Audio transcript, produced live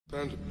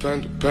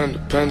Panda.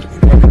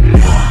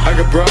 I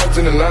got broads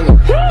in Atlanta.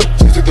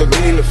 Just took the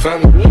lean in the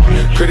family.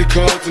 Credit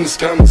cards and the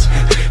scammers.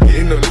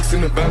 Getting the licks in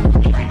the band.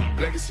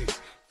 Legacies.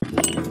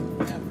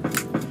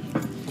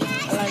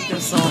 I like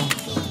that song.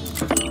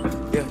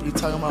 Yeah, you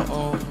talking about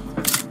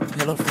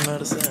hello from the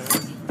other side.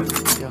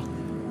 Yeah,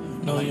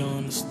 no, you don't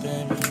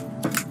understand me.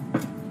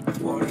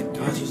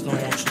 I just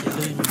don't want you to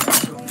leave me.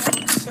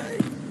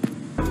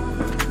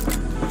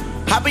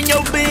 Hop in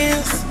your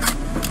Benz.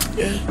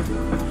 Yeah.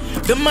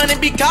 The money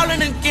be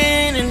calling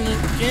again and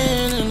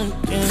again and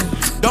again.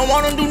 Don't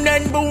wanna do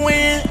nothing but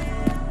win.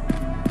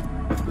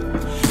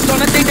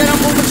 Starting to think that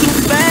I'm moving too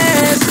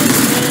fast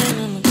again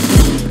and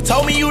again.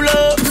 Told me you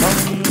love,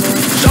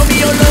 show me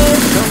your love.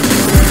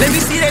 Let me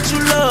see that you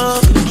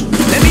love.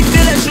 Let me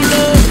feel that you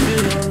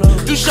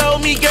love. You show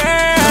me,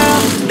 girl,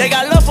 they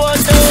got love for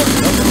us,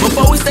 though.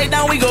 Before we stay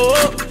down, we go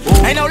up.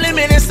 Ain't no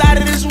limit inside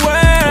of this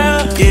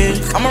world. Yeah,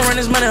 I'ma run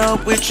this money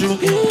up with you.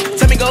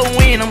 Tell me go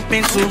win, I'm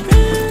into.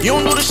 You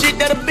don't do the shit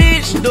that a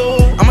bitch do.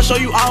 I'ma show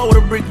you all what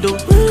a brick do.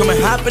 Come and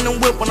hop in the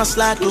whip when I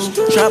slide through.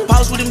 Trap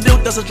house with them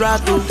built, that's a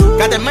drive through.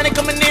 Got that money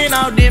coming in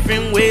all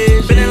different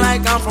ways. Feeling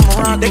like I'm from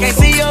Morocco. They can't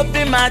see up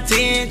in my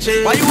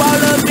tension. Why you all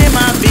up in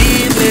my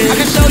business? I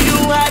can show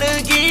you how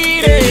to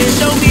get it.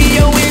 Show me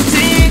your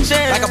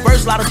intention. Like a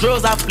burst, lot of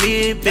drugs, I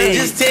flip it.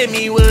 Just tell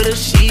me where the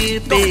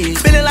shit is.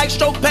 Feeling like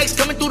stroke packs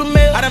coming through the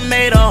mail. I done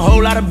made a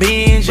whole lot of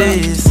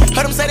binges.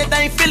 Heard them say that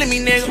they ain't feeling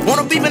me, nigga.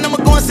 Wanna beef and I'ma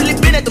go and silly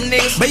bin at them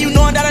niggas. But you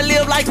knowin' that I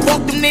live like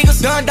fuck them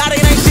niggas. Done dot,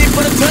 it ain't shit for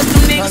the trust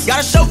them niggas.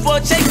 Got a show for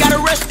a check, got a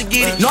rush to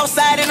get it.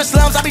 Northside in the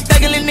slums, I be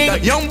thuggin'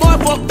 nigga. Young boy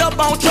fucked up,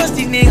 I don't trust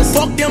these niggas.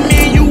 Fuck them, me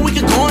and you, we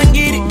can go and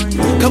get it.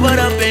 Covered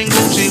up in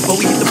Gucci, before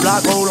we hit the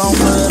block, roll on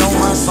blood on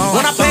my song.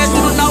 When I pass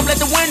through the north, let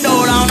the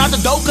window down. Out the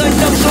door, cut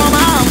up, show 'em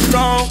how I'm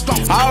strong.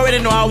 I already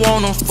know I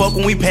want them. Fuck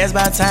when we pass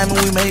by time and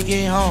we make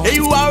it home. Yeah,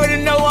 you already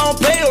know I don't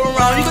play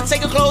around. You can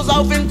take your clothes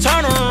off and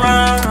turn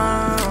around.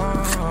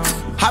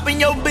 Hop in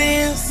your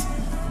Benz.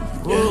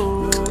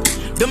 Yeah.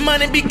 The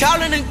money be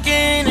calling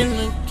again and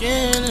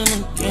again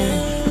and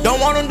again. Don't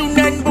wanna do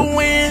nothing but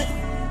win.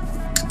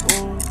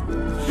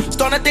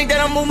 Starting to think that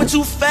I'm moving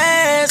too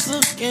fast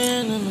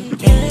again and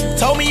again.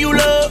 Told me you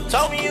love,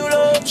 show me your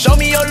love,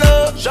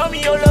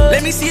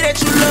 Let me see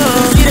that you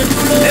love,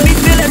 let me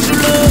feel that you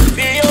love.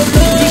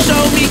 You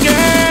show me,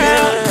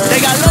 girl, they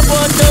got love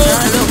for us,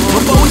 though.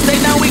 Before we stay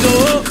down, we go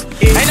up.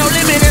 Ain't no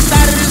limit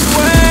inside of this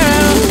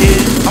world.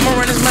 Yeah, I'ma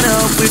run this money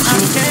up with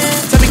you.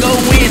 Tell me go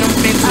win, I'm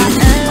into.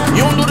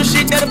 You don't do the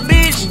shit that a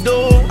bitch do.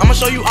 I'ma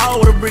show you all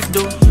what a brick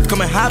do.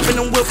 Come and hop in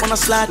the whip when I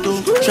slide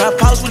through. Trap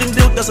house with them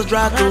built, that's a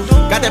drive through.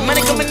 Got that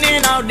money coming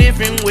in all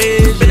different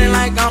ways. Feeling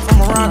like I'm from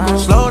Morocco.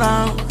 Slow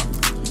down,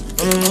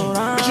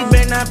 but you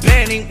better not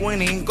panic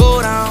when it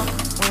go down.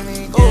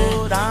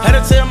 Had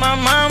to tell my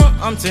mama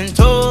I'm 10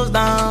 toes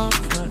down.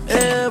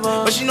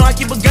 But she know I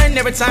keep a gun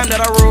every time that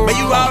I roll. But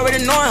you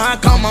already know how I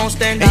come on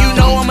stand down. And you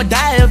know I'ma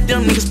die if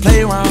them niggas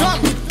play around.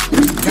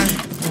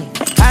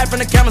 Hide from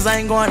the cameras, I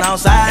ain't going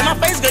outside. In my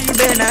face, girl, you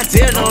better not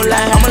tell no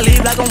lie. I'ma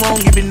leave like I'm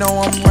wrong if you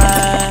know I'm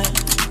right.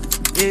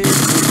 Yeah,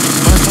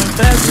 but some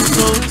fast and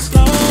slow.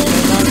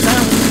 All the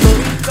time we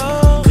go.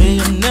 Yeah,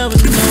 you'll never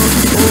know.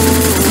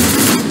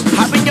 Oh.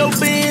 Hop in your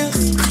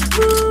Benz.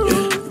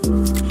 Yeah.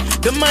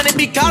 The money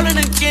be calling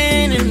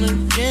again and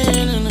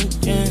again and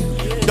again.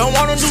 Don't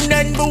wanna do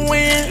nothing but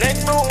win.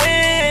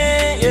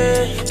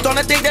 Yeah.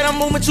 Starting to think that I'm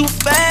moving too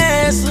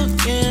fast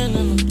again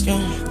and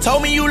again.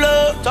 Told me you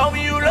love, show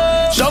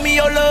me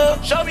your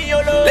love,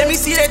 Let me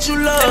see that you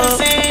love,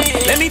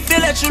 let me feel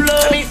that you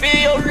love.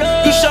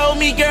 You show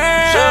me,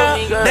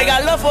 girl, they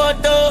got love for us,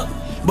 though.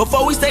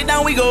 Before we stay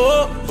down, we go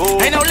up.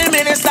 Ain't no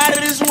limit inside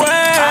of this world.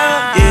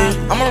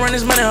 Yeah, I'ma run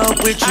this money up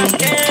with you.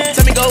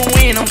 Tell me go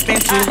win, I'm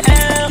into.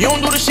 You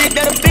don't do the shit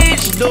that a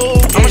bitch do.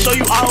 I'ma show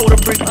you all what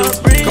a brick do.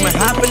 Come and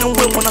hop in the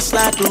whip when I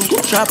slide through.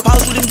 Trap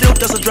house with them built,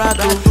 that's a drive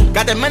through.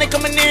 Got that money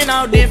coming in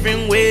all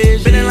different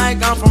ways. Feeling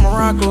like I'm from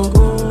Morocco.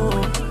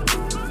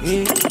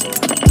 Yeah,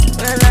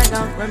 feeling like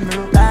I'm from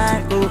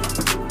Morocco.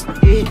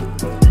 Yeah.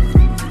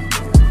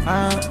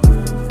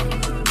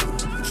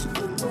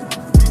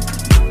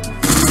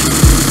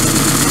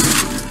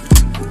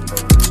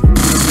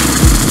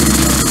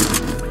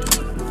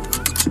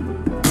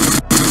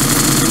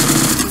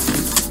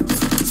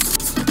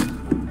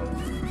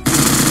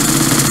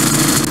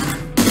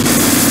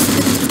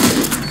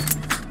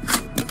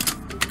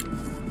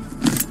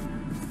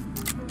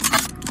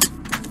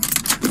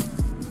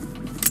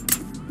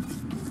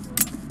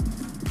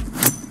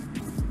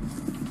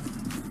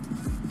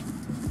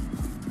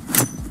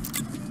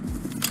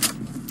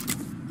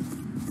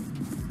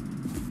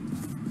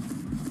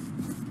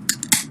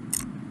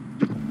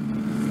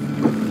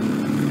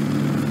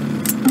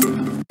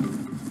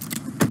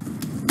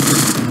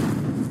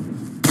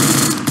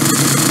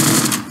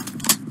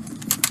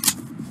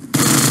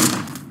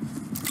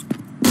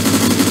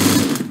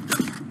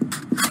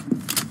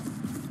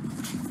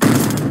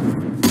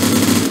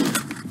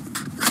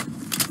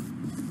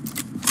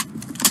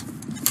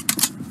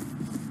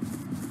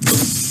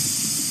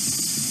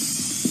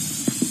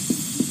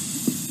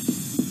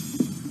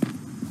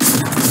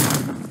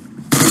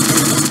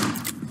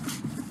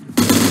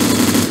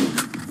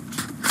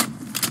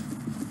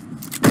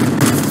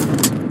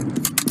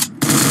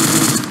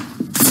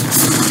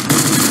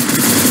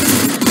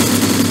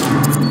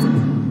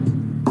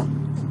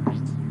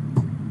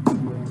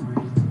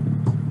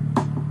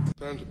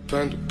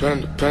 panda,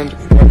 panda, panda,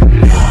 panda.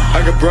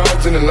 I got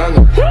broads in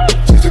Atlanta,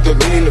 just took the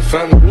lean in the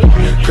family.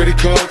 Credit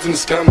cards and the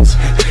scammers,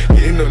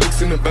 getting no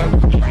licks in the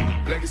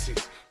band.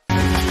 Legacies.